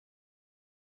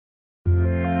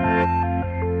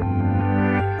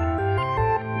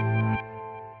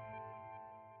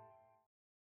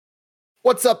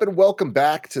What's up, and welcome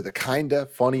back to the Kinda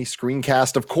Funny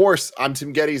Screencast. Of course, I'm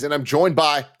Tim Geddes, and I'm joined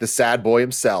by the sad boy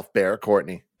himself, Barrett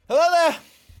Courtney. Hello there.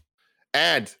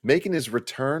 And making his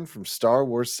return from Star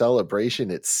Wars Celebration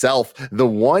itself, the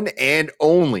one and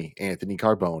only Anthony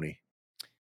Carboni.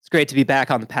 It's great to be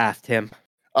back on the path, Tim.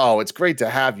 Oh, it's great to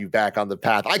have you back on the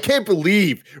path. I can't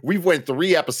believe we've went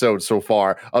 3 episodes so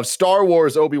far of Star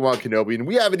Wars Obi-Wan Kenobi, and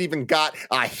we haven't even got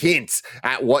a hint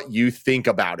at what you think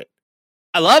about it.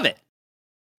 I love it.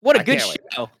 What a good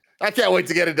show. I can't wait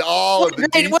to get into all of the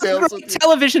details. What a great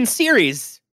television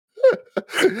series.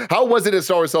 How was it at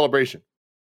Star Wars Celebration?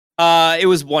 It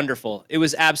was wonderful. It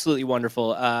was absolutely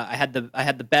wonderful. I had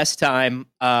the best time.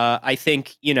 I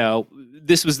think,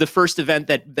 this was the first event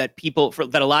that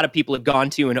a lot of people had gone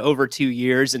to in over 2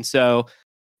 years, and so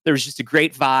there was just a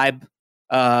great vibe.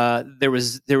 There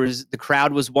was the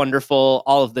crowd was wonderful.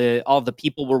 All of the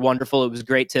people were wonderful. It was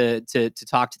great to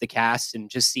talk to the cast and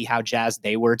just see how jazzed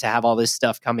they were to have all this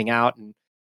stuff coming out. And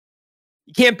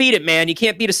you can't beat it, man. You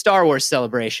can't beat a Star Wars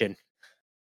celebration.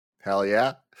 Hell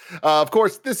yeah. Of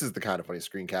course, this is the Kinda Funny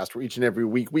Screencast, where each and every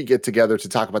week we get together to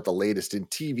talk about the latest in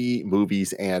TV,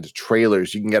 movies, and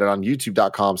trailers. You can get it on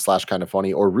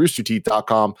youtube.com/kindafunny or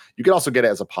roosterteeth.com. You can also get it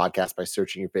as a podcast by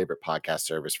searching your favorite podcast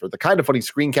service for the Kinda Funny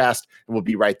Screencast, and we'll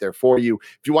be right there for you.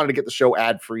 If you wanted to get the show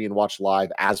ad-free and watch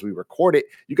live as we record it,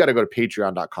 you got to go to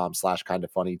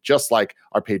patreon.com/kindafunny, just like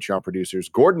our Patreon producers,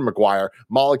 Gordon McGuire,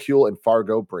 Molecule, and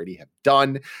Fargo Brady have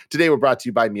done. Today, we're brought to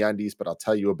you by MeUndies, but I'll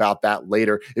tell you about that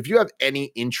later. If you have any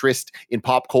interest in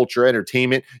pop culture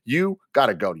entertainment, you got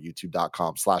to go to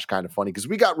youtube.com/kindafunny, because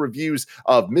we got reviews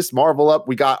of Miss Marvel up.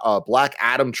 We got a Black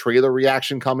Adam trailer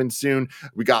reaction coming soon.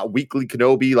 We got Weekly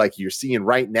Kenobi like you're seeing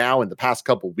right now. In the past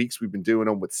couple of weeks, we've been doing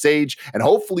them with Sage, and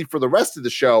hopefully for the rest of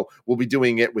the show, we'll be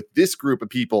doing it with this group of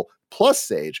people plus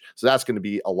Sage. So that's going to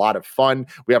be a lot of fun.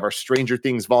 We have our Stranger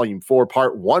Things Volume 4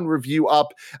 Part 1 review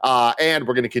up, and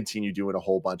we're going to continue doing a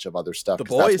whole bunch of other stuff. The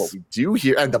boys. That's what we do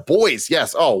here. And the boys,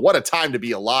 yes. Oh, what a time to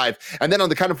be alive. And then on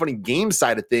the Kinda Funny game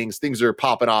side of things are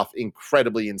popping off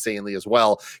incredibly insanely as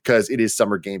well, because it is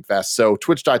Summer Game Fest. So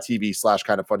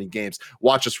twitch.tv/kindafunnygames.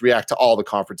 Watch us react to all the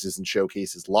conferences and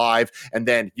showcases live. And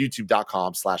then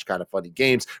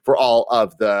youtube.com/kindafunnygames for all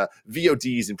of the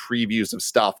VODs and previews of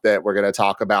stuff that we're going to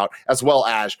talk about, as well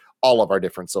as all of our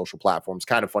different social platforms,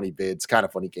 Kinda Funny Vids, Kinda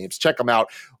Funny Games. Check them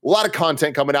out. A lot of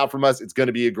content coming out from us. It's going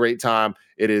to be a great time.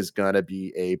 It is going to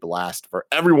be a blast for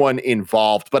everyone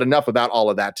involved. But enough about all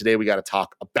of that. Today, we got to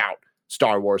talk about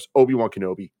Star Wars Obi-Wan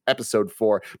Kenobi, Episode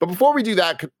 4. But before we do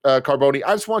that, Carboni,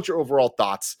 I just want your overall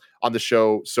thoughts on the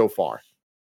show so far.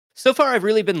 So far, I've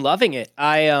really been loving it.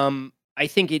 I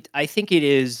think it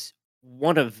is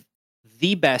one of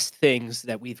the best things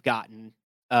that we've gotten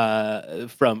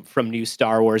from new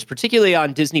Star Wars, particularly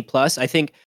on Disney Plus. I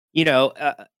think,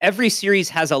 every series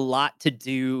has a lot to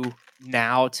do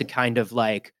now to kind of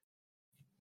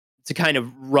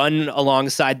run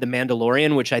alongside The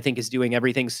Mandalorian, which I think is doing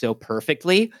everything so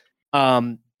perfectly.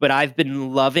 But I've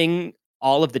been loving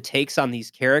all of the takes on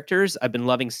these characters. I've been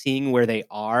loving seeing where they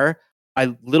are.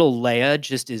 Little Leia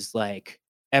just is like,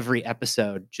 every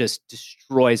episode just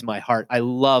destroys my heart. I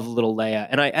love Little Leia,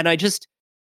 and I just,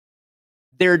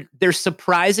 they're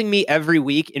surprising me every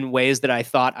week in ways that I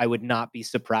thought I would not be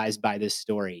surprised by this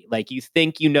story. Like, you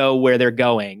think you know where they're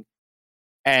going,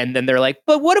 and then they're like,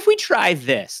 but what if we try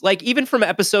this? Like, even from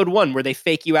episode 1, where they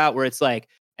fake you out, where it's like,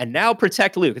 and now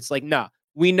protect Luke. It's like, no,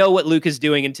 we know what Luke is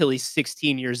doing until he's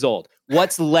 16 years old.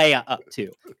 What's Leia up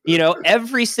to?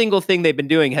 Every single thing they've been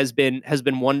doing has been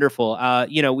wonderful.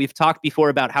 We've talked before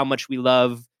about how much we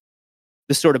love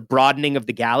the sort of broadening of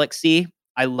the galaxy.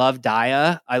 I love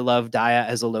Daya. I love Daya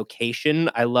as a location.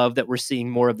 I love that we're seeing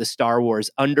more of the Star Wars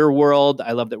underworld.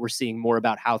 I love that we're seeing more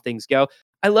about how things go.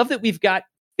 I love that we've got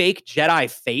fake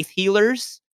Jedi faith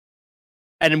healers,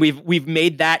 and we've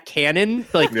made that canon.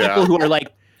 Like, people who are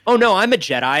like, oh no, I'm a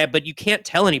Jedi, but you can't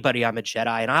tell anybody I'm a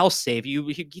Jedi, and I'll save you.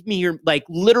 You give me your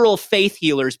literal faith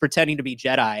healers pretending to be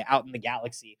Jedi out in the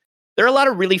galaxy. There are a lot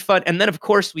of really fun. And then of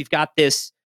course we've got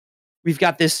this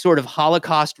sort of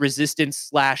Holocaust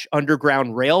resistance /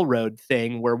 underground railroad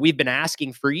thing where we've been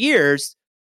asking for years,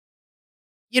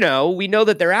 we know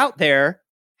that they're out there.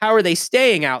 How are they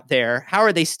staying out there? How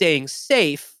are they staying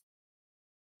safe?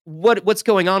 What's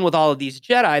going on with all of these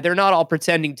Jedi? They're not all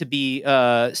pretending to be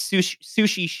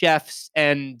sushi chefs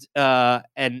and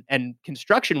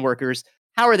construction workers.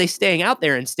 How are they staying out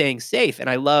there and staying safe?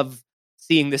 And I love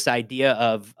seeing this idea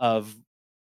of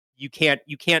you can't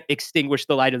extinguish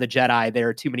the light of the Jedi. There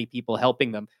are too many people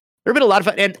helping them. There have been a lot of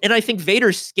fun, and I think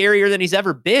Vader's scarier than he's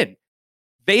ever been.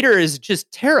 Vader is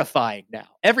just terrifying now.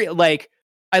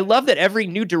 I love that every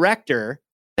new director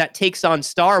that takes on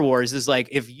Star Wars is like,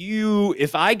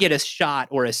 if I get a shot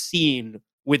or a scene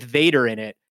with Vader in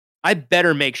it, I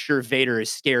better make sure Vader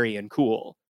is scary and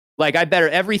cool. Like, I better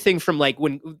everything from like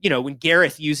when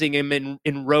Gareth using him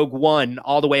in Rogue One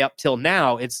all the way up till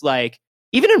now, it's like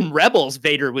even in Rebels,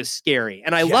 Vader was scary.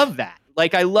 And I love that.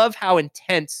 Like, I love how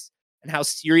intense and how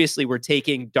seriously we're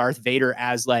taking Darth Vader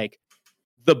as like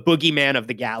the boogeyman of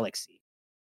the galaxy.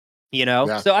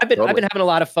 Yeah, so I've been totally. having a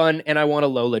lot of fun, and I want a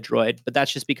Lola droid, but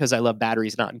that's just because I love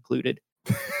batteries not included.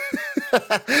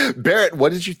 Barrett,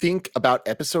 what did you think about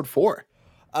episode 4?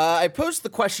 I posed the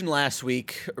question last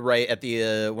week, right at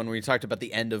the when we talked about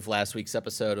the end of last week's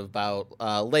episode about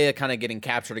Leia kind of getting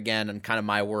captured again, and kind of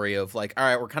my worry of like, all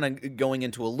right, we're kind of going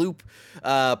into a loop,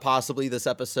 possibly this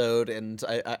episode, and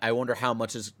I wonder how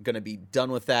much is going to be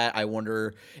done with that. I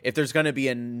wonder if there's going to be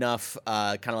enough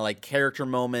kind of like character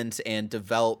moments and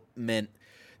development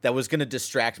that was going to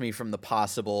distract me from the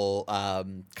possible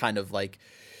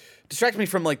distract me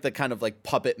from like the kind of like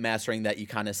puppet mastering that you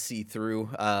kind of see through,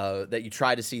 that you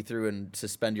try to see through and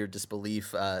suspend your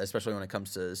disbelief, especially when it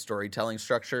comes to storytelling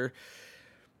structure.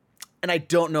 And I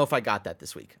don't know if I got that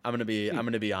this week. I'm gonna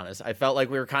be honest. I felt like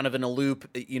we were kind of in a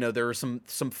loop. There were some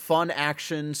fun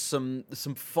action, some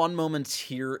fun moments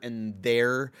here and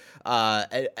there.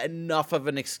 Enough of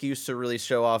an excuse to really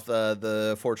show off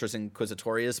the Fortress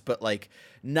Inquisitorius, but like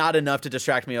not enough to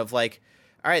distract me of like,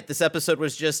 all right, this episode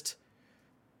was just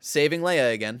saving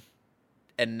Leia again,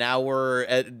 and now where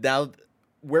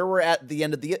we're at the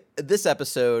end of this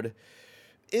episode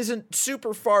isn't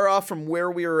super far off from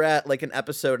where we were at like an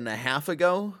episode and a half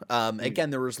ago. Again,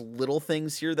 there was little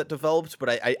things here that developed, but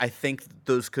I think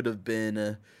those could have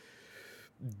been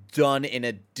done in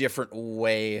a different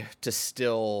way to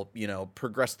still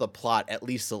progress the plot at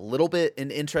least a little bit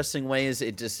in interesting ways.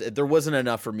 There wasn't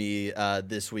enough for me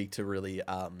this week to really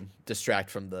distract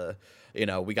from the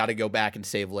we got to go back and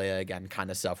save Leia again kind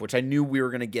of stuff, which I knew we were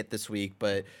going to get this week.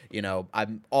 But,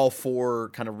 I'm all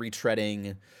for kind of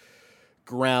retreading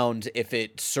ground if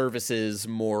it services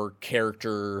more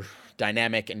character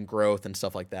dynamic and growth and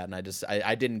stuff like that. And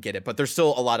I didn't get it. But there's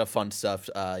still a lot of fun stuff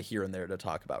here and there to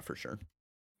talk about for sure.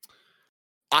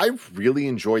 I really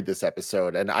enjoyed this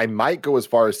episode, and I might go as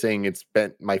far as saying it's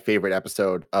been my favorite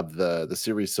episode of the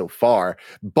series so far,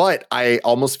 but I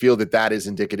almost feel that is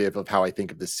indicative of how I think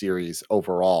of the series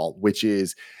overall, which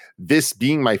is this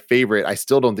being my favorite. I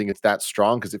still don't think it's that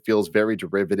strong because it feels very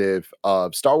derivative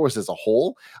of Star Wars as a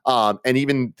whole, and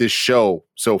even this show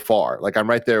so far. Like, I'm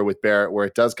right there with Barrett, where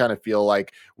it does kind of feel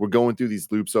like we're going through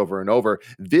these loops over and over.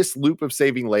 This loop of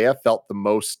saving Leia felt the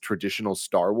most traditional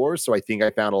Star Wars, so I think I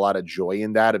found a lot of joy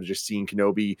in that, of just seeing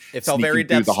Kenobi. It felt very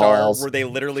Death Star, where they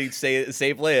literally save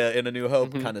Leia in A New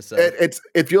Hope kind of stuff.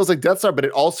 It feels like Death Star, but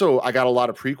it also, I got a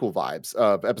lot of prequel vibes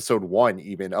of episode 1,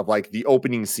 even of like the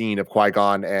opening scene of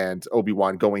Qui-Gon and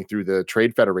Obi-Wan going through the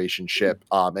Trade Federation ship,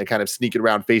 and kind of sneaking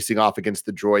around, facing off against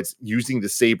the droids, using the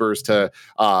sabers to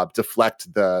deflect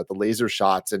the laser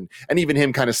shots, and even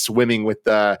him kind of swimming with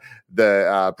the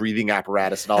breathing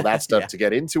apparatus and all that stuff to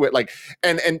get into it, like,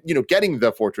 and getting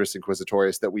the Fortress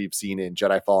Inquisitorius that we've seen in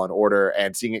Jedi Fallen Order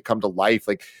and seeing it come to life.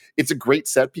 Like, it's a great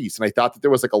set piece, and I thought that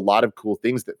there was like a lot of cool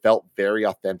things that felt very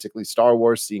authentically Star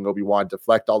Wars. Seeing Obi-Wan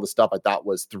deflect all the stuff, I thought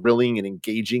was thrilling and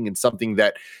engaging, and something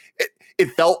that it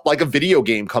felt like a video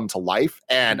game come to life.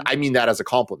 And I mean that as a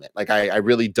compliment. Like, I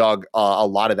really dug a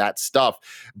lot of that stuff,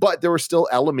 but there were still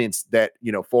elements that,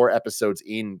 4 episodes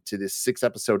into this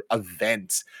 6-episode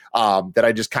event, that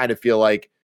I just kind of feel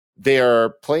like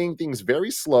they're playing things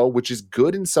very slow, which is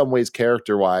good in some ways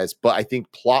character-wise, but I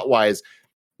think plot-wise,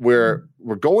 we're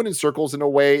going in circles in a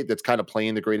way that's kind of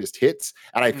playing the greatest hits.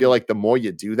 And I feel like the more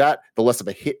you do that, the less of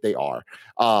a hit they are.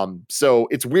 So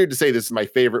it's weird to say this is my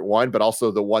favorite one, but also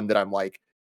the one that I'm like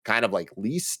kind of like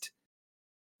least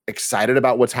excited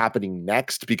about what's happening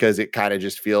next, because it kind of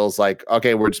just feels like,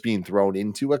 okay, we're just being thrown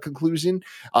into a conclusion.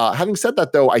 Having said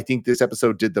that, though, I think this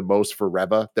episode did the most for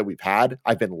Reva that we've had.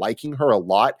 I've been liking her a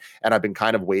lot, and I've been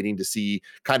kind of waiting to see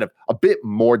kind of a bit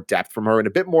more depth from her and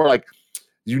a bit more like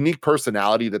unique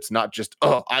personality that's not just,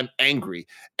 oh, I'm angry.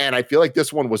 And I feel like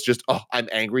this one was just, oh, I'm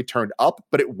angry turned up,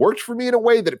 but it worked for me in a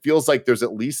way that it feels like there's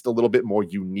at least a little bit more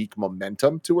unique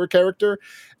momentum to her character.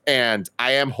 And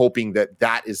I am hoping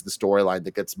that is the storyline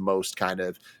that gets most kind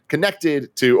of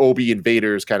connected to Obi and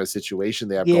Vader's kind of situation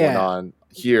they have going on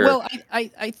here. Well,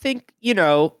 I think,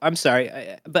 I'm sorry,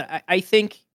 but I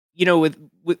think, with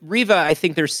Reva, I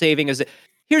think they're saving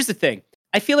here's the thing.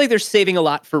 I feel like they're saving a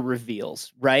lot for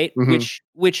reveals, right?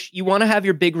 Which you want to have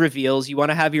your big reveals, you want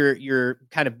to have your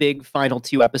kind of big final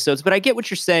 2 episodes. But I get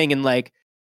what you're saying, and like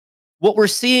what we're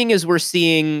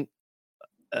seeing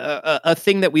a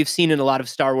thing that we've seen in a lot of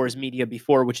Star Wars media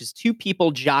before, which is two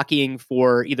people jockeying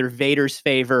for either Vader's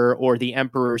favor or the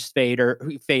Emperor's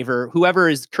favor, whoever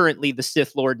is currently the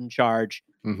Sith Lord in charge.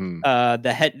 The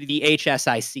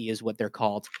HSIC is what they're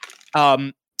called.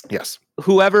 Yes.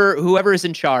 Whoever is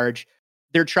in charge,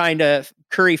 they're trying to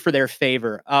curry for their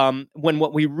favor. When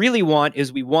what we really want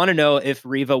is we want to know if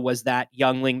Reva was that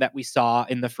youngling that we saw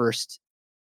in the first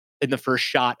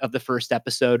shot of the first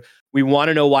episode. We want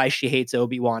to know why she hates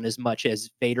Obi-Wan as much as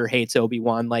Vader hates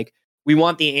Obi-Wan. Like, we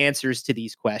want the answers to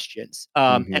these questions.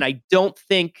 And I don't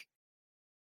think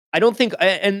I don't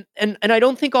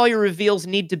think all your reveals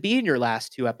need to be in your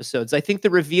last two episodes. I think the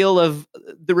reveal of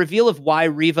why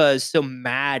Reva is so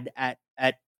mad at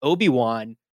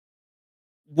Obi-Wan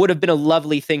would have been a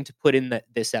lovely thing to put in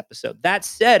this episode. That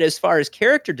said, as far as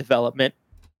character development,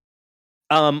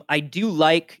 I do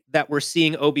like that we're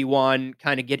seeing Obi-Wan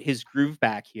kind of get his groove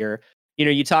back here. You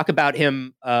know, you talk about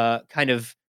him kind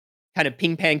of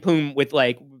ping pang boom with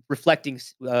like reflecting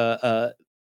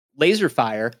laser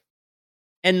fire.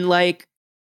 And like,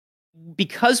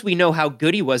 because we know how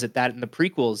good he was at that in the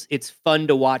prequels, it's fun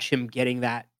to watch him getting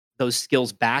those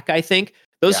skills back. I think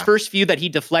those first few that he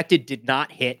deflected did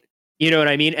not hit. You know what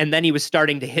I mean? And then he was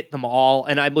starting to hit them all.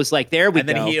 And I was like, there we go. And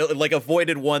then he like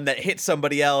avoided one that hit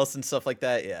somebody else and stuff like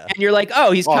that. Yeah. And you're like,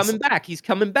 oh, he's coming back. He's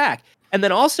coming back. And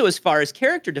then also, as far as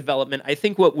character development, I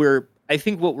think what we're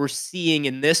seeing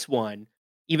in this one,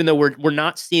 even though we're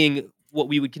not seeing what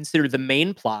we would consider the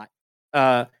main plot,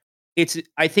 I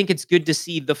think it's good to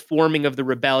see the forming of the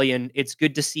rebellion. It's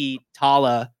good to see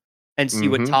Tala and see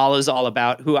what Tala's all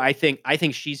about, who I think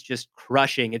she's just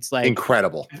crushing. It's like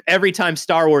incredible. Every time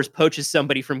Star Wars poaches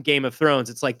somebody from Game of Thrones,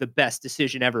 it's like the best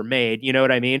decision ever made. You know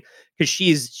what I mean? Because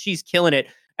she's killing it.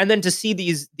 And then to see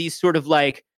these sort of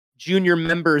like junior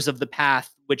members of the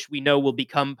path, which we know will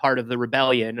become part of the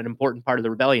rebellion, an important part of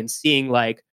the rebellion, seeing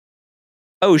like,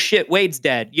 oh shit, Wade's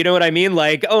dead. You know what I mean?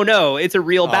 Like, oh no, it's a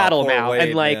real battle now. Wade,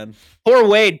 and like, man. Poor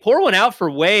Wade, pour one out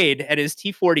for Wade at his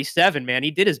T-47, man.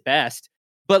 He did his best.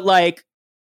 But like,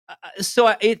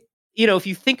 so it, you know, if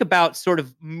you think about sort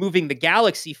of moving the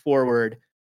galaxy forward,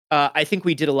 I think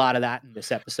we did a lot of that in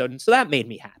this episode. And so that made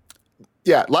me happy.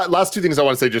 Yeah, last two things I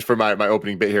want to say just for my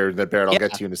opening bit here that Barrett I'll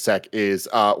get to in a sec is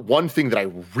one thing that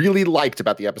I really liked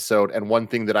about the episode and one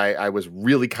thing that I was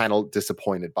really kind of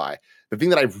disappointed by. The thing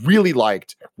that I really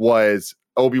liked was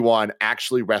Obi-Wan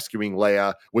actually rescuing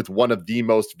Leia with one of the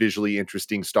most visually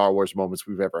interesting Star Wars moments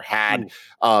we've ever had.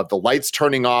 The lights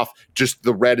turning off, just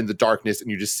the red in the darkness,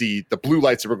 and you just see the blue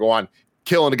lightsaber go on,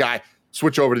 killing a guy,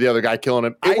 switch over to the other guy, killing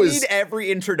him. I need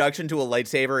every introduction to a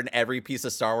lightsaber in every piece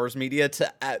of Star Wars media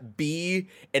to be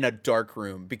in a dark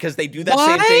room, because they do that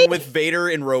same thing with Vader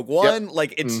in Rogue One. Yep.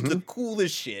 Like, it's the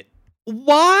coolest shit.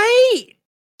 Why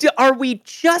are we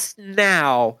just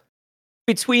now,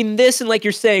 between this and, like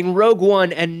you're saying, Rogue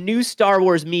One and new Star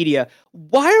Wars media,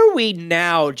 why are we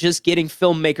now just getting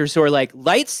filmmakers who are like,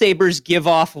 lightsabers give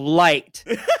off light?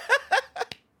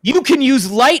 You can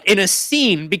use light in a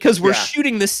scene because we're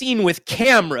shooting the scene with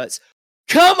cameras.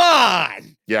 Come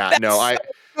on! Yeah, That's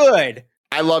so good.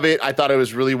 I love it. I thought it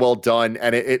was really well done,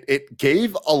 and it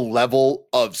gave a level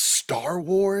of Star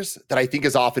Wars that I think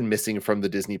is often missing from the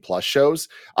Disney Plus shows.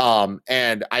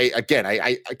 And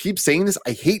I keep saying this.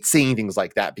 I hate saying things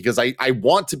like that because I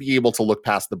want to be able to look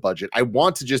past the budget. I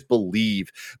want to just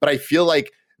believe, but I feel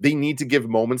like they need to give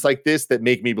moments like this that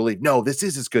make me believe, no, this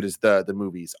is as good as the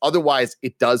movies. Otherwise,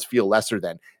 it does feel lesser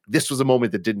than. This was a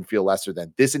moment that didn't feel lesser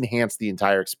than. This enhanced the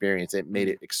entire experience. It made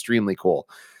it extremely cool.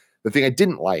 The thing I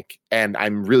didn't like, and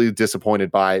I'm really disappointed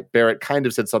by, Barrett kind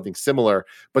of said something similar,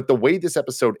 but the way this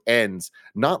episode ends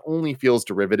not only feels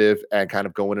derivative and kind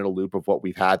of going in a loop of what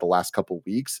we've had the last couple of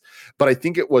weeks, but I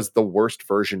think it was the worst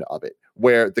version of it,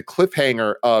 where the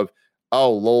cliffhanger of,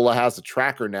 oh, Lola has a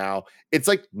tracker now, it's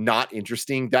like not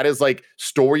interesting. That is like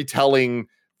storytelling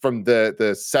from the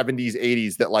 70s,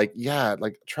 80s that like, yeah,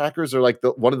 like trackers are like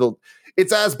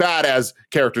it's as bad as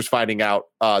characters finding out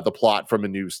the plot from a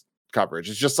news coverage.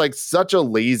 It's just like such a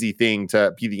lazy thing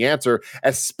to be the answer,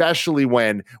 especially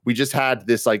when we just had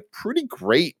this like pretty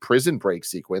great prison break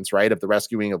sequence, right, of the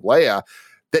rescuing of Leia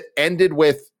that ended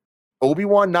with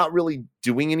Obi-Wan not really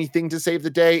doing anything to save the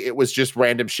day. It was just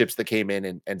random ships that came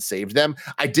in and saved them.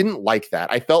 I didn't like that.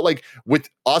 I felt like with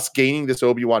us gaining this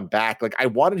Obi-Wan back, like I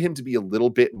wanted him to be a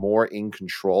little bit more in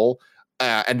control.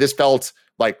 And this felt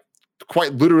like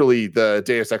quite literally the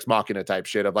Deus Ex Machina type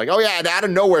shit of like, oh yeah, and out of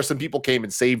nowhere, some people came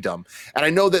and saved them. And I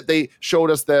know that they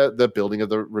showed us the building of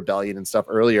the rebellion and stuff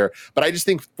earlier, but I just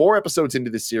think 4 episodes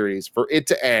into this series, for it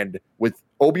to end with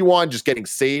Obi-Wan just getting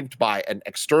saved by an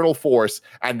external force,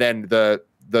 and then the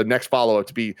the next follow-up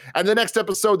to be, and the next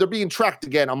episode they're being tracked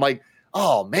again. I'm like,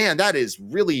 oh man, that is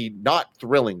really not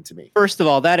thrilling to me. First of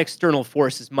all, that external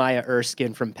force is Maya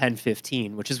Erskine from Pen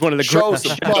 15, which is one of the Show great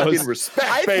some shows. fucking respect,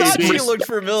 I baby. thought she looked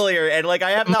familiar, and like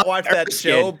I have not watched that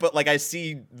Erskine. show, but like I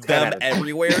see them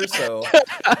everywhere. So,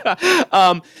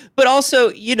 But also,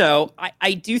 you know,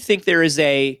 I do think there is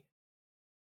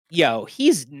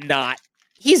he's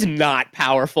not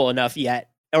powerful enough yet,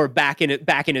 or back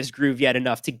in his groove yet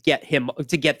enough to get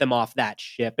them off that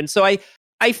ship. And so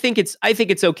I think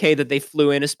it's okay that they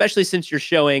flew in, especially since you're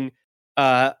showing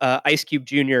Ice Cube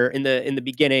Jr. in the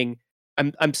beginning.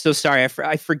 I'm so sorry,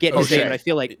 I forget his name, and I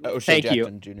feel like O'Shea thank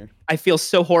Jackson you. Jr. I feel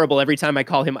so horrible every time I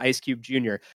call him Ice Cube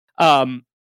Jr.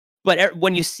 But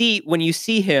when you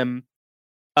see him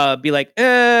be like,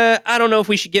 I don't know if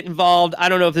we should get involved. I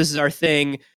don't know if this is our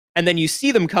thing. And then you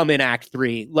see them come in Act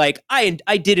 3. Like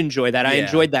I did enjoy that. I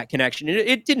enjoyed that connection.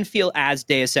 It didn't feel as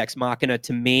Deus Ex Machina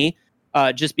to me,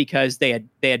 just because they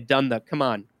had done the come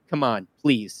on,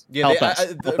 please help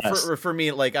us. For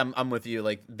me, like I'm with you.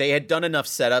 Like they had done enough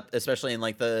setup, especially in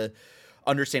like the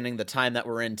understanding the time that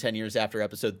we're in 10 years after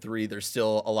episode 3. There's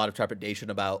still a lot of trepidation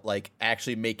about like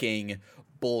actually making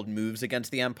bold moves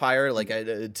against the Empire. Like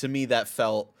to me, that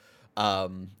felt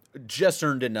just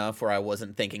earned enough where I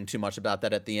wasn't thinking too much about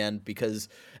that at the end, because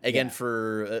again,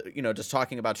 for just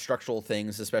talking about structural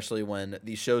things, especially when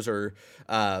these shows are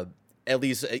at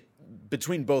least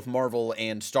between both Marvel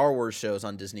and Star Wars shows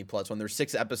on Disney Plus, when there's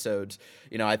 6 episodes,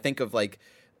 I think of like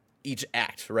each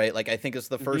act, right? Like I think it's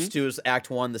the first 2 is Act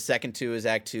 1, the second 2 is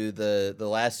Act 2, the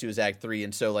last 2 is Act 3.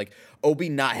 And so like Obi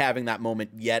not having that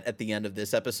moment yet at the end of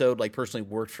this episode, like personally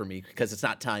worked for me, because it's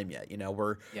not time yet.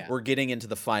 We're getting into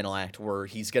the final act where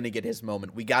he's going to get his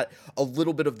moment. We got a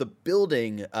little bit of the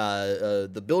building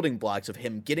blocks of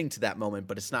him getting to that moment,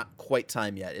 but it's not quite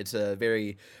time yet. It's a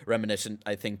very reminiscent,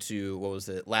 I think, to what was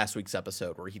it, last week's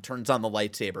episode, where he turns on the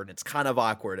lightsaber and it's kind of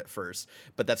awkward at first,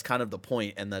 but that's kind of the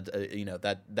point, and that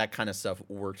that kind of stuff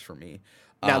works for me.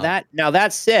 Now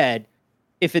that said,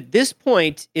 if at this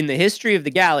point in the history of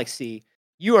the galaxy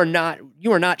you are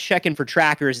not checking for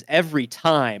trackers every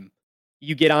time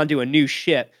you get onto a new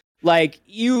ship, like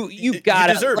you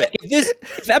gotta deserve like, it.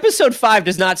 If episode 5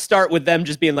 does not start with them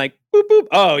just being like boop boop,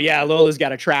 oh yeah, Lola's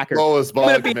got a tracker. Lola's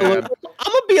bugged, man. I'm gonna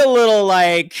be a little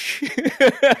like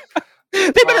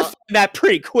they better find that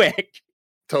pretty quick.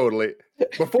 Totally.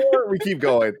 Before we keep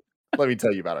going, let me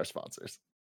tell you about our sponsors.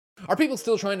 Are people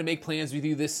still trying to make plans with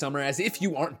you this summer as if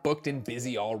you aren't booked and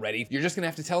busy already? You're just gonna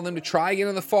have to tell them to try again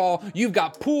in the fall. You've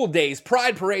got pool days,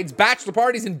 pride parades, bachelor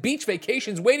parties, and beach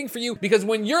vacations waiting for you, because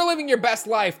when you're living your best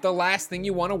life, the last thing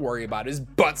you want to worry about is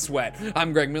butt sweat.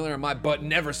 I'm Greg Miller, and my butt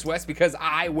never sweats because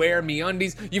I wear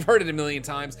MeUndies. You've heard it a million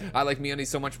times. I like MeUndies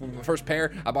so much with my first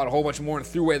pair, I bought a whole bunch more and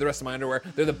threw away the rest of my underwear.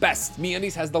 They're the best.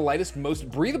 MeUndies has the lightest, most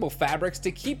breathable fabrics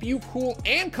to keep you cool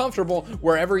and comfortable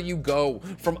wherever you go.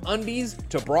 From undies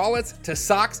to bralettes to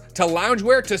socks to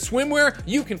loungewear to swimwear,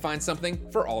 you can find something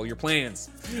for all your plans.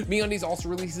 MeUndies also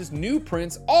releases new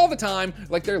prints all the time,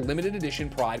 like their limited edition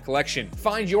Pride collection.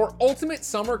 Find your ultimate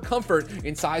summer comfort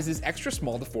in sizes extra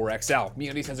small to 4XL.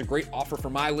 MeUndies has a great offer for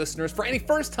my listeners. For any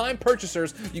first-time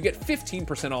purchasers, you get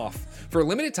 15% off. For a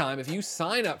limited time, if you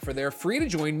sign up for their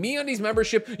free-to-join MeUndies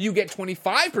membership, you get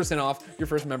 25% off your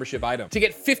first membership item. To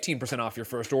get 15% off your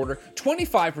first order,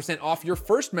 25% off your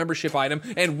first membership item,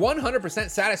 and 100%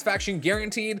 satisfaction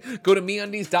guaranteed, go to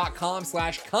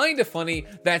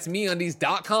MeUndies.com/kindafunny. That's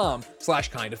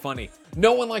MeUndies.com/kindafunny.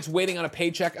 No one likes waiting on a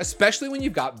paycheck, especially when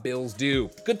you've got bills due.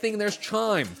 Good thing there's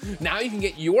Chime. Now you can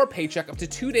get your paycheck up to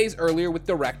 2 days earlier with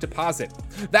direct deposit.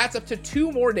 That's up to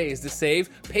 2 more days to save,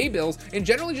 pay bills, and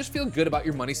generally just feel good about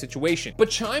your money situation. But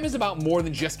Chime is about more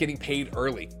than just getting paid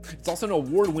early. It's also an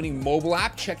award-winning mobile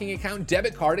app, checking account,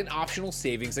 debit card, and optional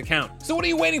savings account. So what are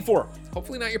you waiting for?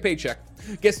 Hopefully not your paycheck.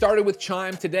 Get started with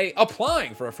Chime today.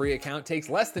 Applying for a free account takes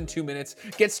less than 2 minutes.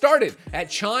 Get started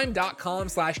at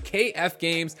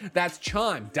chime.com/KFgames. That's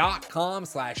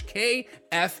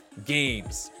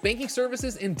chime.com/KFgames. Banking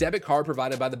services and debit card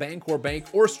provided by the Bancorp Bank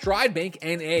or Stride Bank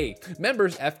N.A.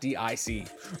 Members FDIC.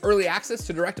 Early access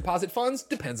to direct deposit funds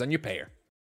depends on your payer.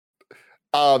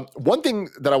 One thing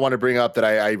that I want to bring up that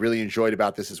I really enjoyed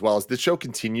about this as well is this show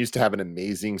continues to have an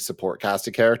amazing support cast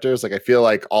of characters. Like I feel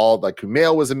like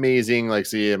Kumail was amazing. Like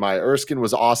Maya Erskine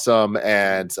was awesome.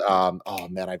 And oh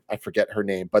man, I forget her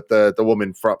name, but the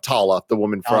woman from Tala, the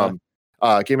woman from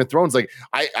Game of Thrones, like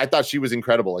I thought she was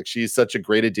incredible. Like she's such a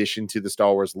great addition to the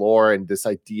Star Wars lore and this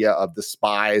idea of the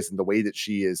spies and the way that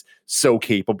she is so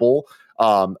capable.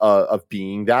 of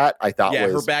being that. I thought Yeah,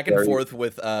 was her back and forth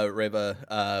with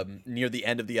Reva near the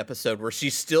end of the episode, where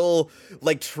she's still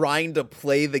like trying to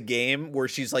play the game, where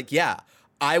she's like, "Yeah,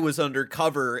 I was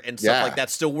undercover and stuff like that,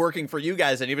 still working for you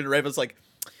guys," and even Reva's like,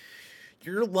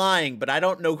 "You're lying, but I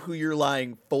don't know who you're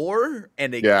lying for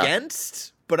and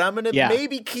against." But I'm gonna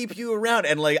maybe keep you around,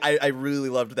 and like I really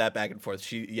loved that back and forth.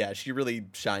 She really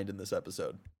shined in this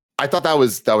episode. I thought that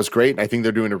was great, and I think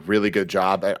they're doing a really good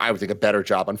job. I would think a better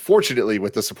job, unfortunately,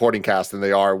 with the supporting cast than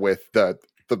they are with the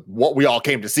what we all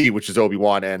came to see, which is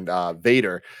Obi-Wan and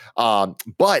Vader.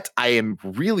 But I am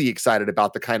really excited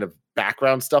about the kind of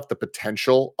background stuff, the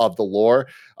potential of the lore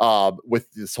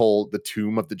with this whole the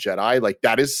Tomb of the Jedi. Like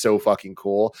that is so fucking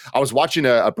cool. I was watching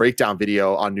a breakdown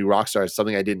video on New Rockstar,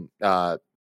 something I didn't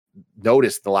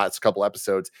noticed the last couple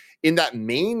episodes. In that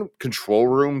main control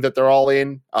room that they're all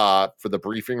in for the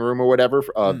briefing room or whatever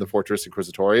of the Fortress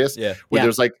Inquisitorius, where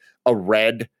there's like a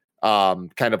red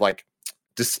kind of like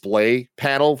display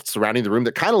panel surrounding the room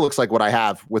that kind of looks like what I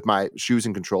have with my shoes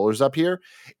and controllers up here.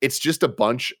 It's just a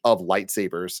bunch of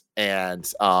lightsabers and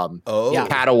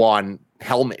Padawan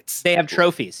helmets. They have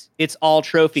trophies. It's all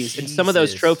trophies. And some of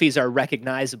those trophies are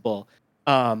recognizable.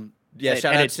 Shout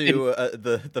out to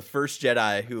the first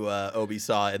Jedi who Obi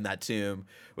saw in that tomb,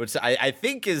 which I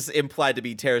think is implied to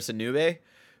be Terrace Anube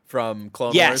from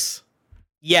Clone Wars.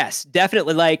 Yes,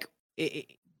 definitely. Like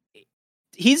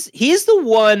he's the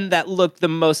one that looked the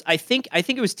most. I think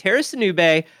it was Terrace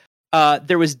Anube.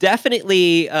 There was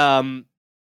definitely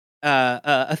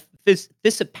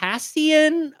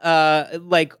Thissipasian,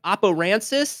 like Oppo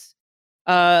Rancis,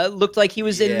 looked like he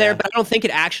was in there, but I don't think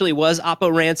it actually was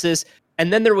Oppo Rancis.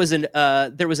 And then there was an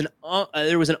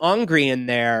Ongri in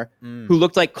there who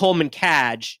looked like Coleman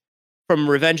Kadge from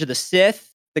Revenge of the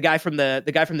Sith, the guy from the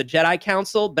Jedi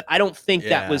Council, but I don't think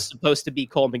that was supposed to be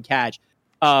Coleman Kadge.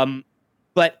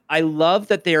 But I love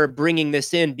that they're bringing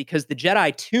this in because the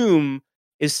Jedi Tomb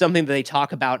is something that they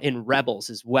talk about in Rebels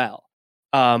as well.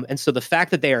 And so the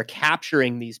fact that they are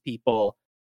capturing these people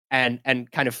and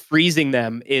kind of freezing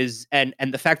them is, and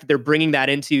the fact that they're bringing that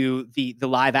into the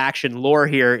live action lore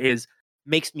here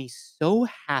makes me so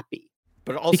happy.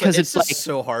 But also, because it's like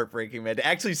so heartbreaking, man, to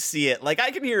actually see it. Like,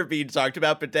 I can hear it being talked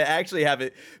about, but to actually have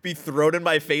it be thrown in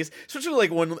my face, especially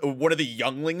like when one of the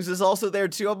younglings is also there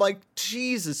too. I'm like,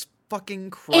 Jesus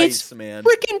fucking Christ, man.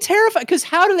 Freaking terrifying. Because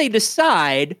how do they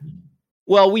decide?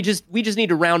 Well, we just need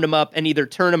to round them up and either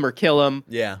turn them or kill them.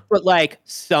 Yeah. But like,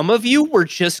 some of you were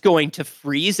just going to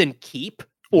freeze and keep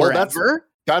forever.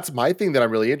 That's my thing that I'm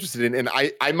really interested in. And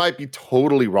I might be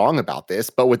totally wrong about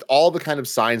this, but with all the kind of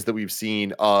signs that we've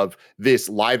seen of this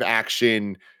live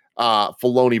action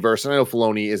Filoni verse, and I know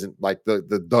Filoni isn't like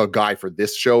the guy for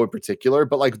this show in particular,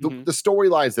 but like the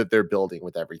storylines that they're building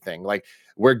with everything, like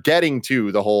we're getting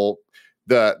to the whole,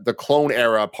 the Clone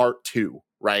Era Part 2,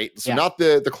 right? So not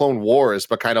the Clone Wars,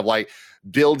 but kind of like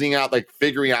building out, like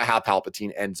figuring out how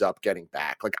Palpatine ends up getting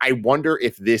back. Like, I wonder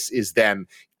if this is them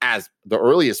as the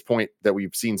earliest point that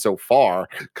we've seen so far,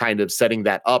 kind of setting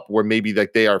that up where maybe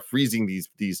like they are freezing these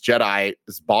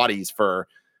Jedi's bodies for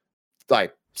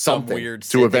like something weird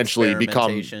to eventually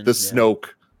become the Snoke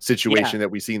situation that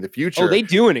we see in the future. Oh, they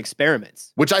do in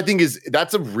experiments, which I think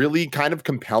that's a really kind of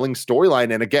compelling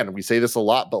storyline. And again, we say this a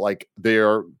lot, but like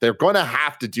they're going to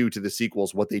have to do to the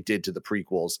sequels what they did to the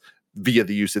prequels via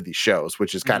the use of these shows,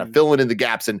 which is kind of filling in the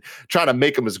gaps and trying to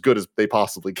make them as good as they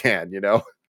possibly can, you know?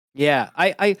 Yeah,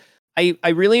 I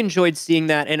really enjoyed seeing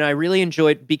that, and I really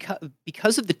enjoyed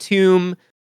because of the tomb,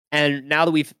 and now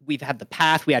that we've had the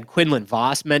path, we had Quinlan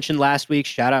Vos mentioned last week.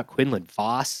 Shout out Quinlan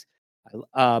Vos.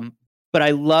 But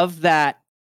I love that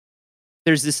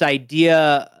there's this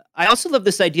idea. I also love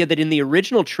this idea that in the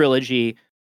original trilogy,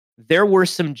 there were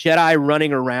some Jedi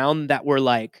running around that were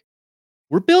like,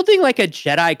 we're building like a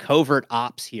Jedi covert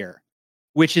ops here,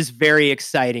 which is very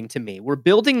exciting to me. We're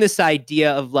building this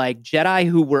idea of like Jedi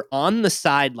who were on the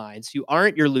sidelines, who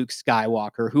aren't your Luke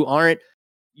Skywalker, who aren't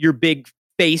your big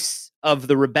face of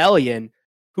the rebellion,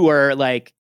 who are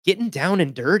like getting down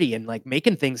and dirty and like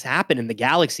making things happen in the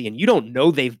galaxy, and you don't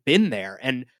know they've been there.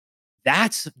 And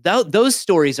those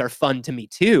stories are fun to me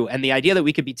too. And the idea that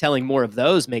we could be telling more of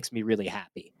those makes me really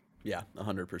happy. Yeah,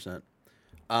 100%.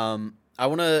 I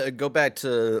want to go back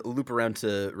to loop around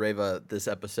to Reva this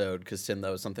episode, because Tim, that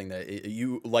was something that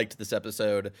you liked this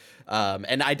episode.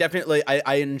 And I definitely,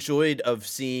 I enjoyed of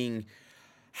seeing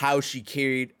how she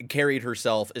carried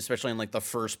herself, especially in like the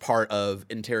first part of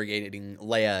interrogating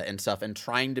Leia and stuff, and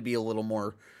trying to be a little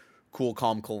more cool,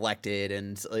 calm, collected,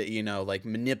 and you know, like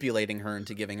manipulating her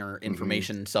into giving her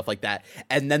information and stuff like that.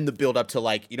 And then the build up to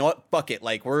like, you know what, fuck it,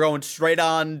 like we're going straight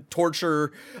on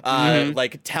torture.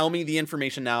 Like tell me the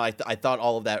information now. I thought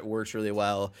all of that works really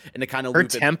well, and to kind of her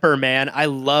temper, man. I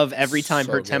love every time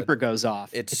her temper goes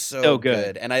off. It's so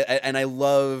good. And I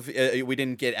love we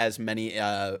didn't get as many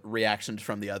reactions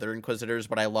from the other Inquisitors,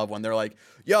 but I love when they're like,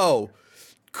 yo,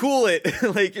 cool it.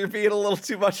 Like you're being a little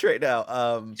too much right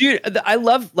now. Dude, I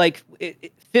love like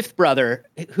Fifth Brother,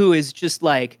 who is just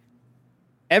like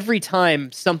every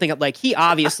time something like he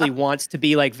obviously wants to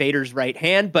be like Vader's right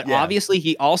hand, but obviously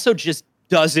he also just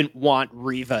doesn't want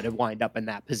Reva to wind up in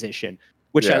that position,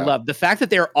 which I love. The fact that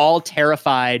they're all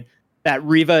terrified that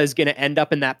Reva is going to end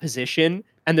up in that position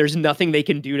and there's nothing they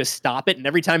can do to stop it. And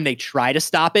every time they try to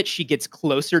stop it, she gets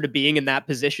closer to being in that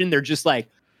position. They're just like,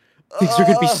 things are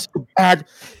going to be so bad.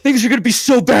 Things are going to be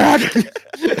so bad.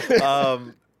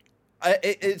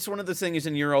 It's one of the things,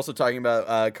 and you're also talking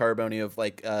about Carboni of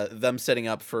like them setting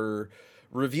up for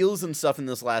reveals and stuff in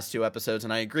this last 2 episodes,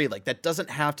 and I agree. Like that doesn't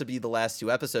have to be the last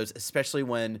 2 episodes, especially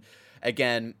when,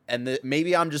 again, and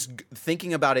maybe I'm just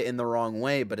thinking about it in the wrong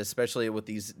way, but especially with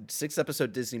these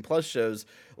 6-episode Disney Plus shows,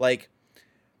 like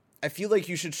I feel like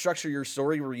you should structure your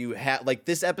story where you have like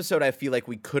this episode. I feel like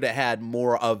we could have had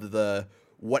more of the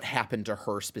what happened to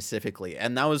her specifically.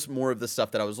 And that was more of the stuff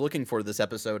that I was looking for this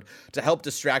episode to help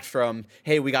distract from,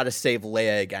 hey, we got to save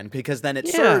Leia again, because then it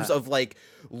serves of like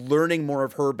learning more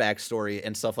of her backstory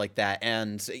and stuff like that.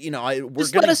 And, you know, we're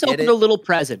just let us open a little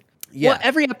present. Yeah. Well,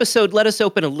 every episode, let us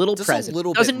open a little present.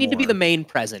 Doesn't need to be the main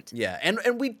present. Yeah. And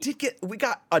we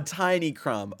got a tiny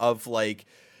crumb of like,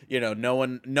 you know, no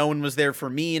one was there for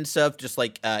me and stuff. Just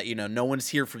like, you know, no one's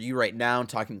here for you right now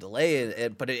talking to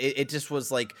Leia. But it just was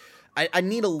like, I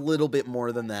need a little bit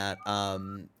more than that,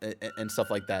 and stuff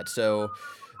like that. So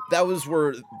that was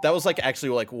like actually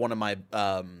like one of my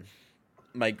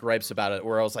my gripes about it,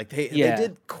 where I was like, they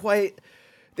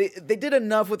did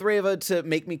enough with Reva to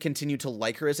make me continue to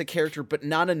like her as a character, but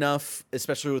not enough,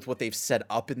 especially with what they've set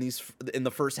up in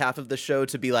the first half of the show,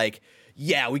 to be like,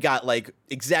 yeah, we got like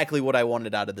exactly what I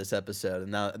wanted out of this episode.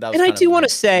 And that was. And I do want to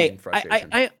say,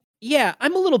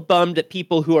 I'm a little bummed at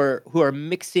people who are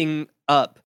mixing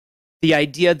up the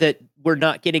idea that we're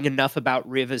not getting enough about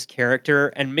Reva's character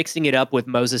and mixing it up with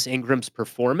Moses Ingram's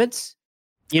performance.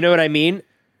 You know what I mean?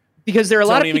 Because there are a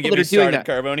lot of people that are doing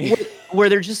that, where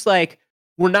they're just like,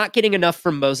 we're not getting enough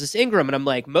from Moses Ingram. And I'm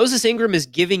like, Moses Ingram is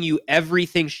giving you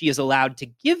everything she is allowed to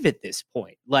give at this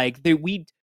point. Like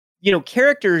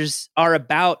characters are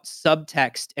about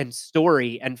subtext and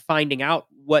story and finding out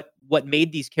what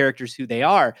made these characters who they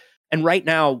are. And right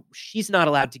now, she's not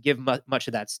allowed to give much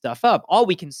of that stuff up. All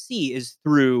we can see is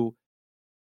through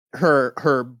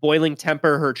her boiling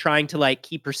temper, her trying to like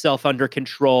keep herself under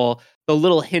control, the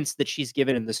little hints that she's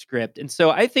given in the script. And so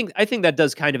I think that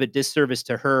does kind of a disservice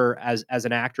to her as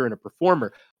an actor and a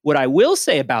performer. What I will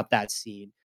say about that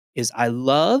scene is I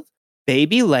love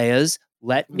baby Leia's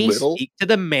 "let me speak to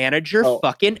the manager"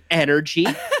 fucking energy.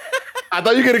 I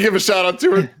thought you were going to give a shout out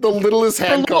to her. The littlest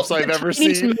handcuffs I've ever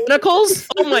seen. Manacles?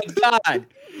 Oh my God.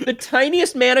 The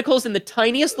tiniest manacles and the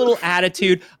tiniest little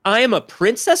attitude. I am a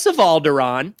princess of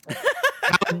Alderaan.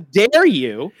 How dare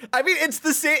you? I mean, it's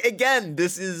the same. Again,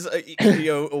 this is, we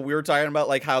were talking about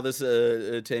like how this,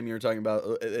 Tim, you were talking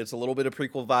about, it's a little bit of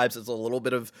prequel vibes. It's a little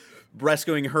bit of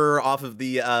rescuing her off of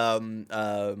the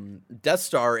Death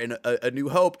Star in A New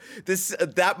Hope.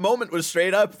 That moment was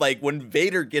straight up like when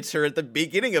Vader gets her at the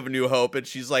beginning of A New Hope, and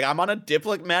she's like, I'm on a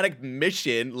diplomatic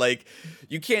mission. Like,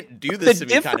 you can't do this to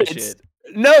me kind of shit.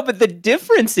 No, but the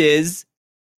difference is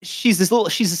she's a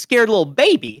scared little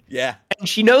baby. Yeah. And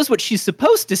she knows what she's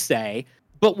supposed to say.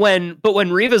 But when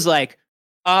Reva's like,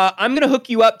 I'm going to hook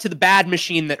you up to the bad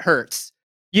machine that hurts.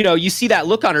 You know, you see that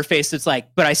look on her face. It's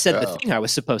like, but I said the thing I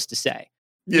was supposed to say.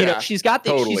 Yeah, you know, she's got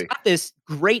this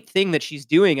great thing that she's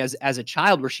doing as a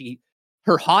child, where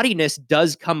her haughtiness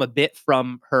does come a bit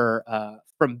from her,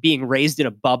 from being raised in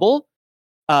a bubble.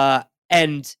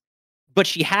 But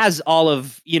she has all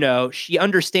of, she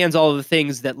understands all of the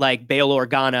things that like Bail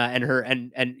Organa and her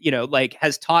and like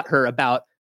has taught her about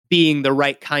being the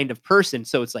right kind of person.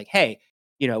 So it's like, hey,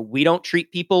 we don't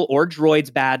treat people or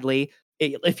droids badly.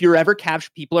 If you're ever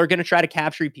captured, people are going to try to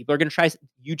capture you. People are going to try.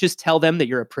 You just tell them that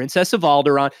you're a princess of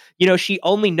Alderaan. She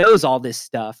only knows all this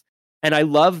stuff. And I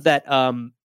love that. I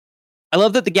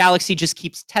love that the galaxy just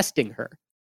keeps testing her.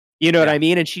 You know what I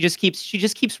mean? And she just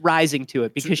keeps rising to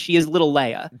it because she is little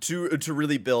Leia. To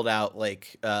really build out,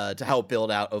 like, to help build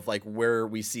out of like where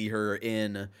we see her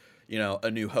in,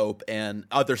 A New Hope and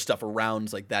other stuff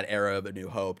around like that era of A New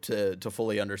Hope to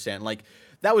fully understand. Like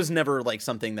that was never like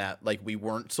something that like we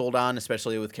weren't sold on,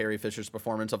 especially with Carrie Fisher's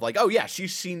performance of like, oh yeah,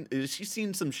 she's seen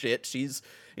some shit. She's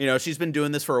been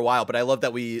doing this for a while. But I love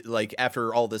that we like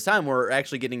after all this time, we're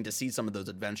actually getting to see some of those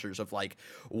adventures of like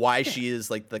why she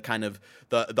is like the kind of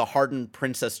the hardened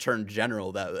princess turned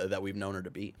general that we've known her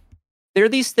to be. There are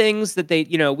these things that they,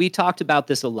 we talked about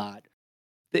this a lot.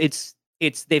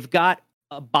 They've got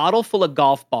a bottle full of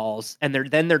golf balls, and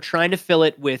they're trying to fill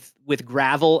it with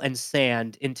gravel and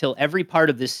sand until every part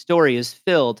of this story is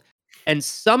filled. And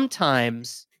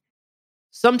sometimes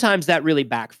that really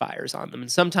backfires on them.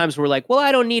 And sometimes we're like, well,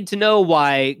 I don't need to know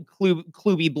why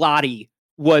Cluby Blotty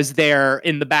was there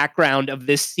in the background of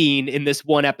this scene in this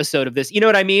one episode of this. You know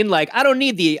what I mean? Like, I don't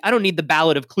need the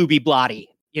Ballad of Cluby Blotty,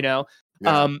 Yeah.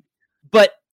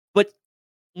 But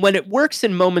when it works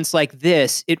in moments like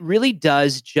this, it really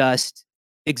does just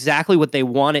exactly what they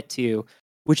want it to,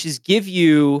 which is give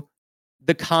you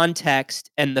the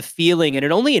context and the feeling, and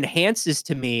it only enhances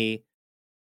to me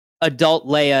adult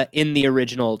Leia in the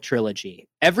original trilogy.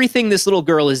 Everything this little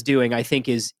girl is doing, I think,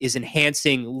 is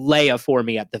enhancing Leia for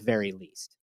me at the very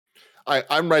least.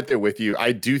 I'm right there with you.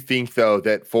 I do think, though,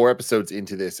 that 4 episodes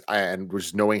into this, and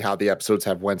just knowing how the episodes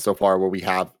have went so far, where we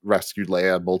have rescued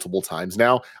Leia multiple times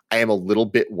now, I am a little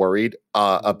bit worried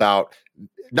about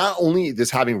not only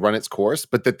this having run its course,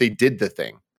 but that they did the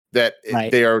thing. That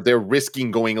Right. they're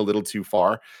risking going a little too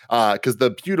far. Because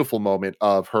the beautiful moment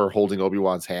of her holding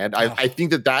Obi-Wan's hand, I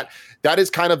think that is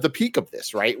kind of the peak of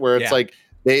this, right? Where it's like,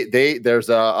 there's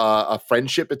a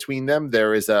friendship between them.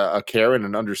 There is a care and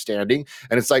an understanding.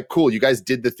 And it's like, cool, you guys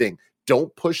did the thing.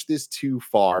 Don't push this too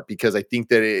far, because I think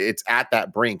that it's at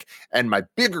that brink. And my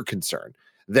bigger concern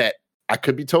that I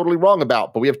could be totally wrong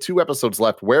about, but we have 2 episodes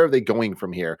left. Where are they going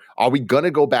from here? Are we going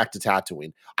to go back to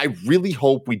Tatooine? I really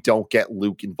hope we don't get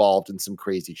Luke involved in some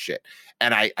crazy shit.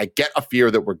 And I get a fear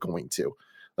that we're going to.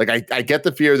 Like, I get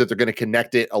the fear that they're going to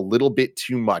connect it a little bit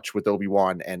too much with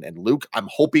Obi-Wan and Luke. I'm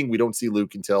hoping we don't see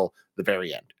Luke until the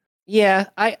very end. Yeah,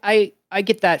 I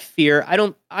get that fear.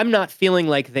 I'm not feeling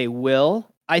like they will.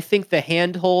 I think the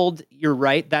handhold, you're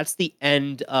right, that's the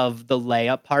end of the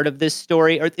Leia part of this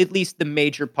story, or at least the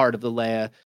major part of the Leia.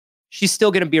 She's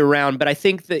still going to be around, but I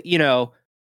think that,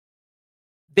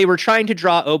 they were trying to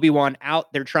draw Obi-Wan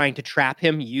out. They're trying to trap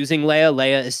him using Leia.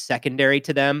 Leia is secondary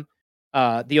to them.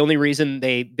 The only reason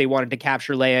they wanted to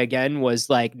capture Leia again was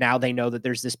like, now they know that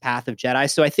there's this path of Jedi.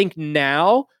 So I think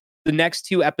now the next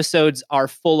 2 episodes are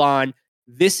full on.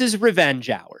 This is revenge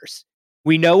hours.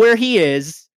 We know where he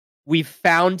is. We've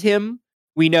found him.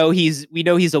 We know he's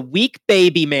a weak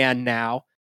baby man now,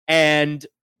 and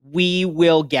we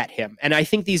will get him. And I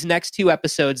think these next 2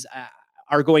 episodes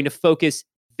are going to focus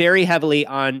very heavily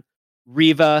on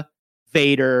Reva,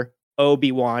 Vader,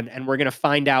 Obi-Wan, and we're going to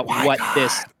find out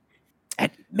this.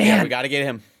 And man, yeah, we got to get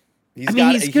him. He's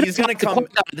going to come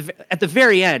at the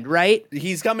very end, right?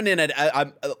 He's coming in at.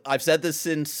 I've said this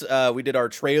since we did our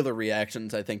trailer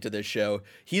reactions, I think, to this show.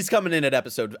 He's coming in at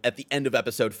the end of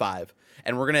episode 5,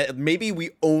 and maybe we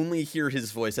only hear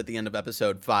his voice at the end of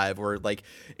episode 5, where like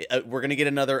we're gonna get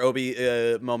another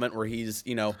Obi moment where he's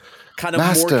kind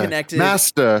of more connected.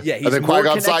 Master, yeah, he's and then more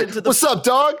Qui-Gon's connected like, to the. "What's up,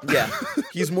 dog?" Yeah,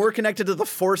 he's more connected to the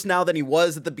Force now than he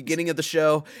was at the beginning of the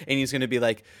show, and he's gonna be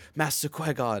like, Master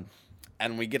Qui-Gon.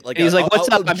 And we get like he's like, "What's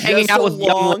up? I'm hanging out with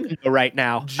young Lando right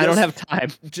now. I don't have time."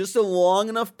 Just a long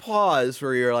enough pause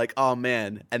where you're like, "Oh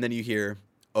man," and then you hear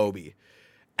Obi,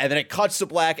 and then it cuts to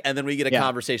black, and then we get a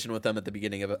conversation with them at the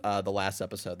beginning of the last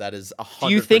episode. That is 100%. Do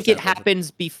you think it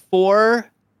happens before?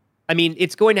 I mean,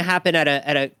 it's going to happen at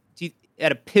a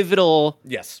pivotal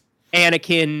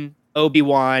Anakin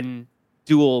Obi-Wan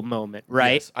duel moment,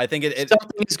 right? Yes, I think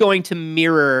something is going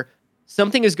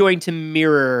to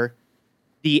mirror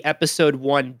the episode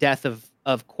 1 death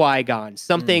of Qui-Gon.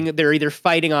 They're either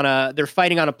fighting on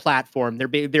a platform.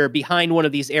 They're behind one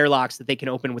of these airlocks that they can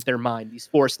open with their mind, these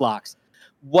Force locks.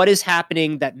 What is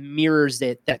happening that mirrors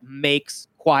it, that makes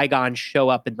Qui-Gon show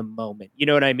up in the moment? You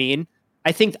know what I mean?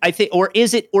 I think or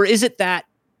is it that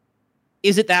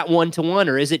 1-to-1,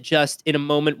 or is it just in a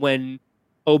moment when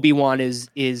Obi-Wan is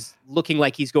looking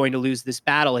like he's going to lose this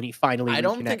battle, and he finally. I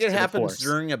don't think it happens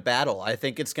during a battle. I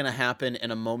think it's going to happen in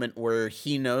a moment where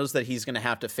he knows that he's going to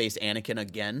have to face Anakin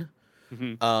again.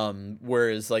 Mm-hmm.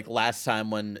 Whereas like last time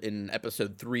when in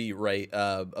episode 3, right,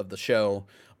 of the show,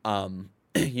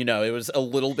 it was a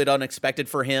little bit unexpected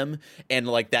for him, and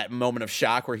like that moment of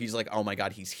shock where he's like, "Oh my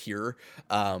God, he's here."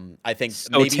 I think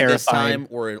maybe terrifying. This time,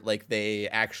 or like they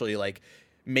actually like.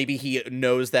 Maybe he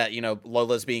knows that,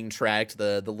 Lola's being tracked,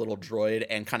 the little droid,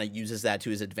 and kind of uses that to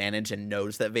his advantage and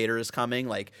knows that Vader is coming.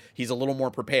 Like, he's a little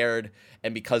more prepared,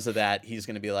 and because of that, he's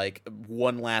going to be like,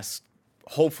 one last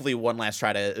hopefully one last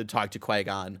try to talk to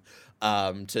Qui-Gon,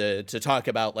 to talk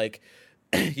about like,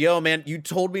 yo, man, you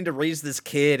told me to raise this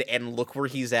kid, and look where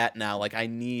he's at now. Like, I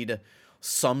need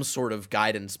some sort of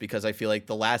guidance, because I feel like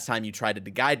the last time you tried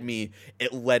to guide me,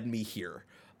 it led me here.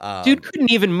 Dude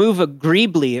couldn't even move a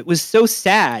Greebly. It was so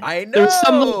sad. I know. There was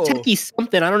some little techie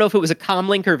something. I don't know if it was a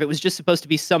comlink or if it was just supposed to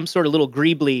be some sort of little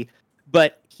Greebly,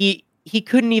 but he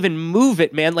couldn't even move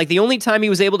it, man. Like, the only time he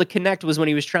was able to connect was when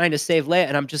he was trying to save Leia,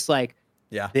 and I'm just like,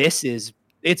 yeah,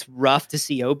 it's rough to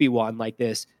see Obi-Wan like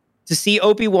this. To see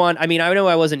Obi-Wan, I mean, I know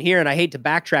I wasn't here, and I hate to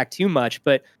backtrack too much,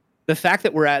 but the fact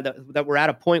that we're at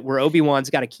a point where Obi-Wan's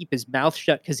got to keep his mouth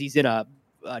shut because he's in a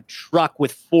truck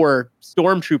with 4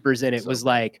 stormtroopers in it was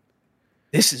like,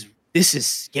 this is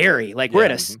scary. Like, we're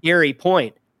at a scary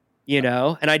point, you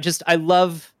know? And I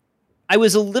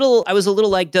was a little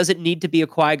like, does it need to be a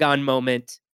Qui-Gon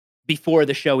moment before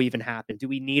the show even happened? Do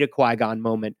we need a Qui-Gon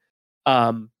moment?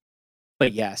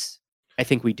 But yes, I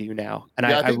think we do now. And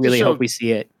I really hope we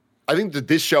see it. I think that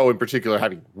this show in particular,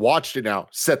 having watched it now,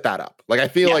 set that up. Like, I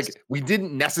feel like we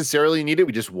didn't necessarily need it.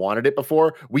 We just wanted it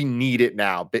before. We need it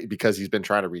now because he's been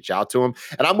trying to reach out to him.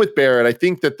 And I'm with Barrett. I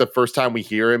think that the first time we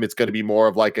hear him, it's going to be more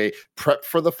of like a prep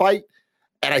for the fight.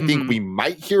 And I think we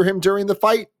might hear him during the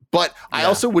fight. But I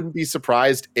also wouldn't be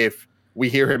surprised if we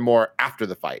hear him more after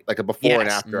the fight, like a before and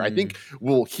after. I think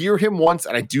we'll hear him once,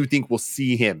 and I do think we'll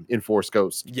see him in Force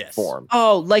Ghost form.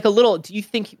 Oh, like a little. Do you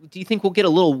think we'll get a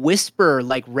little whisper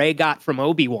like Rey got from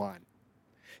Obi-Wan?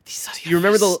 You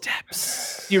remember the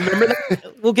steps? You remember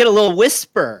that? We'll get a little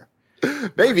whisper.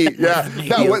 Maybe, yeah.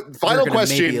 Final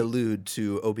question. Maybe allude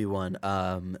to Obi-Wan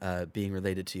being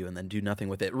related to you, and then do nothing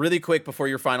with it. Really quick before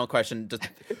your final question, just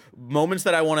moments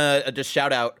that I want to just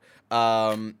shout out.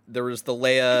 There was the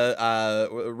Leia,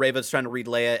 Reva's trying to read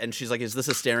Leia, and she's like, "Is this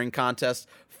a staring contest?"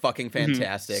 Fucking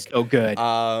fantastic. So good.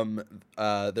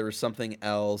 There was something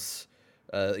else.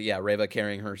 Reva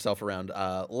carrying herself around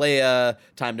Leia.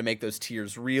 Time to make those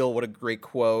tears real. What a great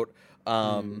quote.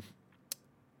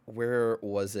 Where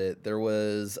was it? There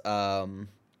was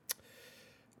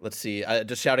let's see,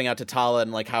 just shouting out to Tala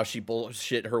and like how she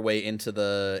bullshit her way into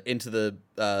the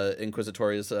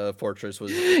Inquisitoria's fortress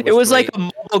was it was great. Like a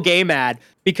mobile game ad,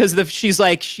 because she's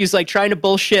like trying to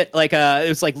bullshit like it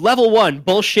was like level 1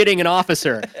 bullshitting an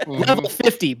officer, level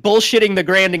 50 bullshitting the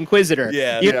Grand Inquisitor.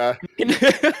 The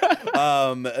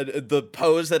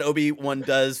pose that Obi-Wan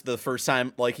does the first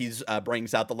time, like he's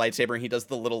brings out the lightsaber and he does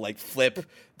the little like flip,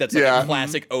 that's like a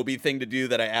classic Obi thing to do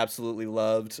that I absolutely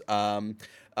loved.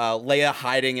 Leia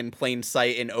hiding in plain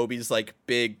sight in Obi's like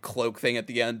big cloak thing at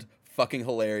the end, fucking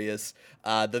hilarious.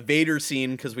 The Vader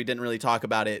scene, because we didn't really talk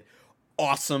about it,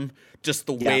 awesome. Just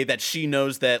the way that she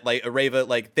knows that like Reva,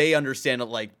 like they understand that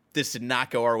like this did not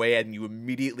go our way, and you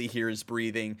immediately hear his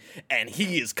breathing, and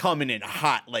he is coming in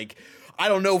hot. Like, I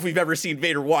don't know if we've ever seen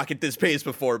Vader walk at this pace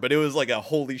before, but it was like a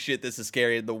holy shit, this is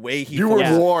scary. And the way he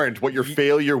were warned what your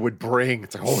failure would bring.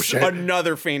 It's like, oh shit.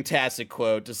 Another fantastic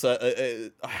quote. Just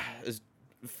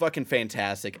fucking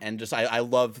fantastic. And just I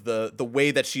love the way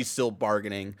that she's still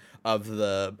bargaining of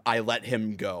the I let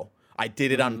him go, I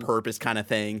did it on purpose kind of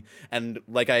thing. And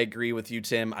like, I agree with you,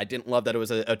 Tim. I didn't love that it was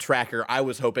a tracker. I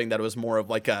was hoping that it was more of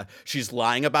like she's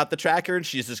lying about the tracker and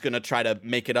she's just going to try to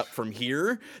make it up from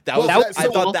here. I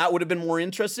thought that would have been more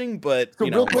interesting, but so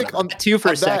real quick on too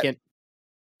for a second.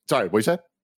 Sorry, what you said?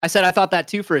 I said I thought that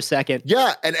too for a second.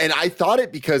 Yeah, and I thought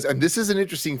it because, and this is an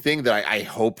interesting thing that I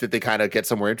hope that they kind of get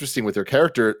somewhere interesting with her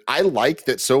character. I like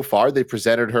that so far they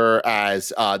presented her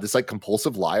as this like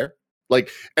compulsive liar. Like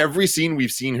every scene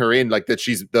we've seen her in, like that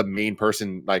she's the main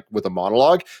person, like with a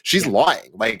monologue, she's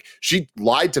lying. Like she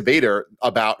lied to Vader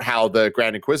about how the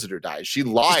Grand Inquisitor died. She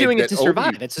lied. She's doing it to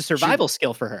survive. It's a survival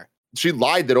skill for her. She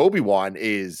lied that Obi-Wan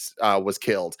was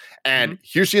killed. And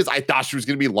here she is. I thought she was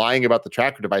going to be lying about the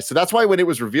tracker device. So that's why when it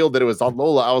was revealed that it was on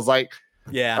Lola, I was like,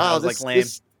 I was like, lame.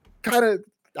 Kind of,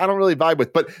 I don't really vibe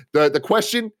with. But the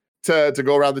question to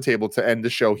go around the table to end the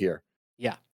show here.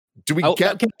 Yeah. Do we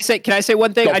get? Can I say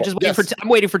one thing? I'm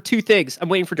waiting for two things. I'm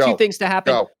waiting for two things to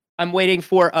happen. Go. I'm waiting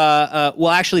for well,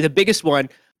 actually the biggest one.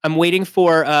 I'm waiting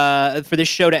for this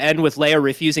show to end with Leia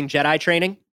refusing Jedi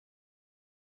training.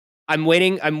 I'm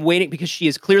waiting because she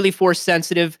is clearly Force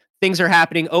sensitive. Things are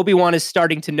happening. Obi-Wan is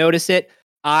starting to notice it.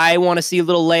 I want to see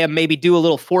little Leia maybe do a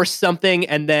little Force something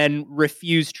and then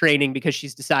refuse training because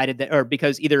she's decided that, or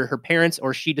because either her parents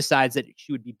or she decides that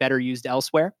she would be better used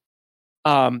elsewhere.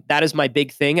 That is my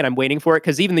big thing, and I'm waiting for it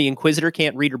because even the Inquisitor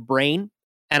can't read her brain,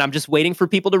 and I'm just waiting for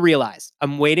people to realize.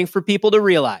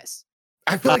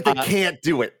 I feel like they can't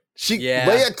do it.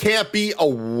 Leia can't be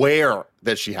aware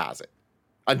that she has it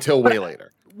until way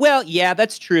later. Well, yeah,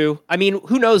 that's true. I mean,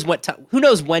 who knows who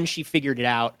knows when she figured it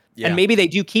out? Yeah. And maybe they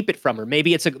do keep it from her.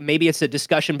 Maybe it's a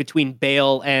discussion between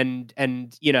Bail and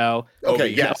Okay, Obi.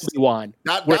 yes. Obi-Wan.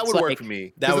 That where would it's work like- for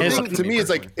me. That 'Cause would the work thing for to me me is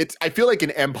like personally. I feel like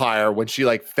in Empire when she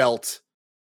like felt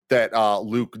that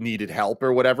Luke needed help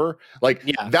or whatever, like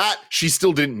Yeah. that she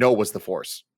still didn't know was the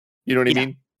Force. You know what I Yeah.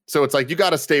 mean? So it's like you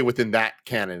got to stay within that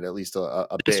canon at least a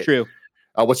That's bit. true.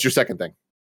 What's your second thing?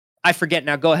 I forget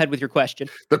now. Go ahead with your question.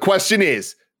 The question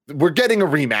is, we're getting a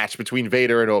rematch between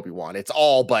Vader and Obi-Wan. It's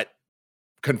all but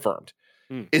confirmed.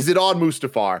 Hmm. Is it on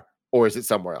Mustafar or is it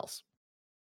somewhere else?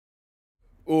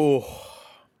 Oh,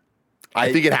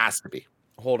 I think it has to be.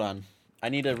 hold on. I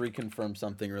need to reconfirm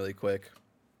something really quick.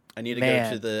 I need to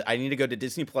Man. go to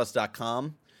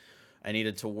disneyplus.com. I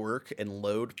needed to work and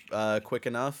load quick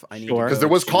enough. I need Sure. to Because go there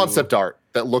was to- concept art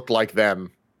that looked like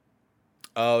them.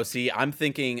 Oh, see, I'm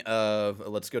thinking of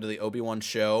let's go to the Obi-Wan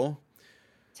show.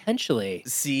 Potentially.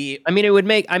 See, I mean,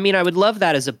 I would love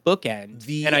that as a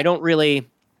bookend. And I don't really.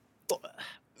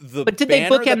 the But did they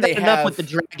banner bookend that enough have, with the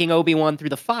dragging Obi-Wan through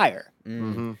the fire?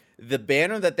 Mhm. The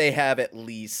banner that they have at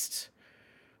least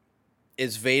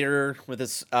is Vader with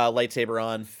his lightsaber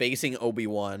on, facing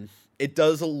Obi-Wan. It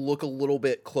does look a little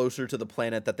bit closer to the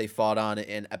planet that they fought on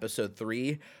in Episode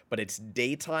 3, but it's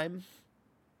daytime.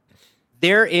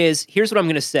 Here's what I'm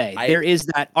going to say. There is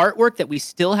that artwork that we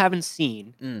still haven't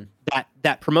seen. Mm.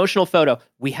 That promotional photo.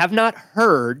 We have not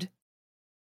heard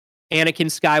Anakin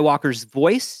Skywalker's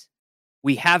voice.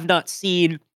 We have not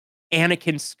seen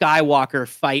Anakin Skywalker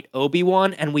fight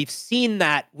Obi-Wan, and we've seen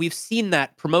that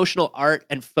promotional art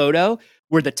and photo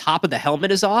where the top of the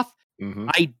helmet is off. Mhm.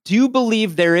 I do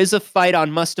believe there is a fight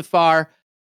on Mustafar,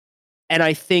 and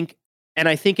I think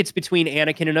it's between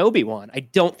Anakin and Obi-Wan. I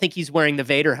don't think he's wearing the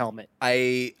Vader helmet.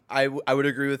 I would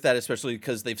agree with that, especially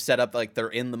because they've set up like they're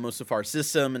in the Mustafar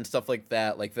system and stuff like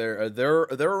that. Like they're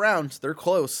around, they're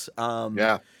close.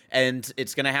 Yeah. And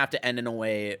it's gonna have to end in a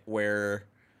way where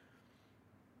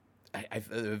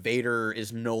Vader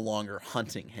is no longer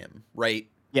hunting him, right?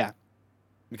 Yeah.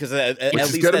 Because at Which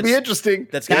is least going to be that's- interesting.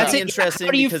 That's gonna That's be it. interesting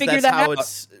How do you because figure that's that how out?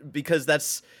 it's because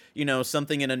that's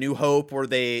something in A New Hope where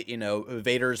they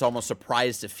Vader's almost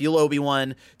surprised to feel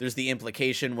Obi-Wan. There's the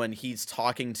implication when he's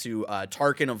talking to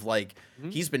Tarkin of like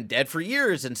he's been dead for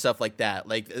years and stuff like that.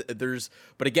 Like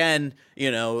but again,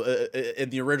 in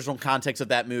the original context of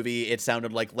that movie, it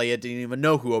sounded like Leia didn't even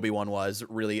know who Obi-Wan was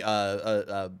really,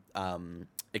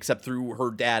 except through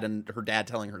her dad and her dad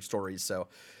telling her stories. So.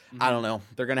 I don't know.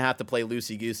 They're gonna have to play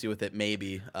loosey goosey with it.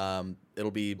 Maybe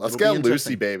it'll be. Let's it'll get be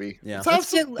Lucy, interesting. baby. Yeah. Let's have Let's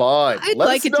some get- fun. I'd Let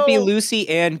like us it to be know- Lucy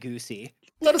and Goosey.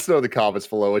 Let us know in the comments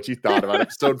below what you thought about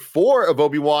episode 4 of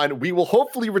Obi-Wan. We will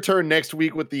hopefully return next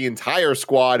week with the entire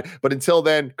squad. But until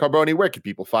then, Carboni, where can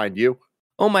people find you?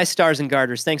 Oh, my stars and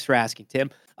garters. Thanks for asking,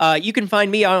 Tim. You can find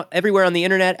me everywhere on the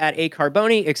internet at A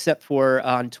Carboni, except for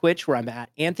on Twitch, where I'm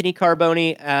at Anthony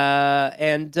Carboni.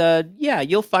 Yeah,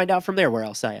 you'll find out from there where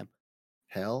else I am.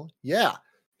 Hell yeah.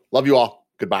 Love you all.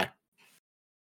 Goodbye.